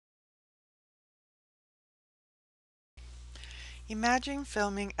Imagine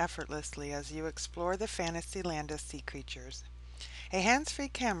filming effortlessly as you explore the fantasy land of sea creatures. A hands-free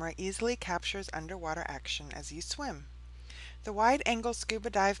camera easily captures underwater action as you swim. The wide-angle scuba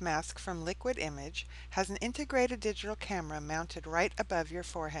dive mask from Liquid Image has an integrated digital camera mounted right above your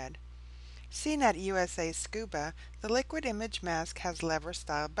forehead. Seen at USA Scuba, the Liquid Image mask has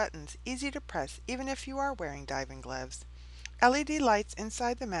lever-style buttons, easy to press even if you are wearing diving gloves. LED lights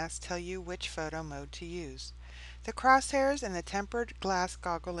inside the mask tell you which photo mode to use. The crosshairs and the tempered glass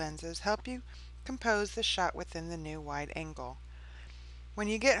goggle lenses help you compose the shot within the new wide angle. When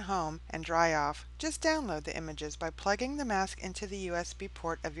you get home and dry off, just download the images by plugging the mask into the USB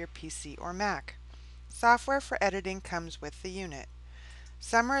port of your PC or Mac. Software for editing comes with the unit.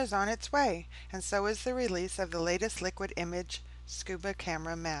 Summer is on its way, and so is the release of the latest Liquid Image Scuba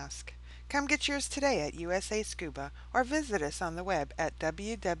Camera Mask. Come get yours today at USA Scuba or visit us on the web at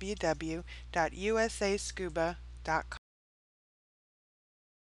www.usascuba.com.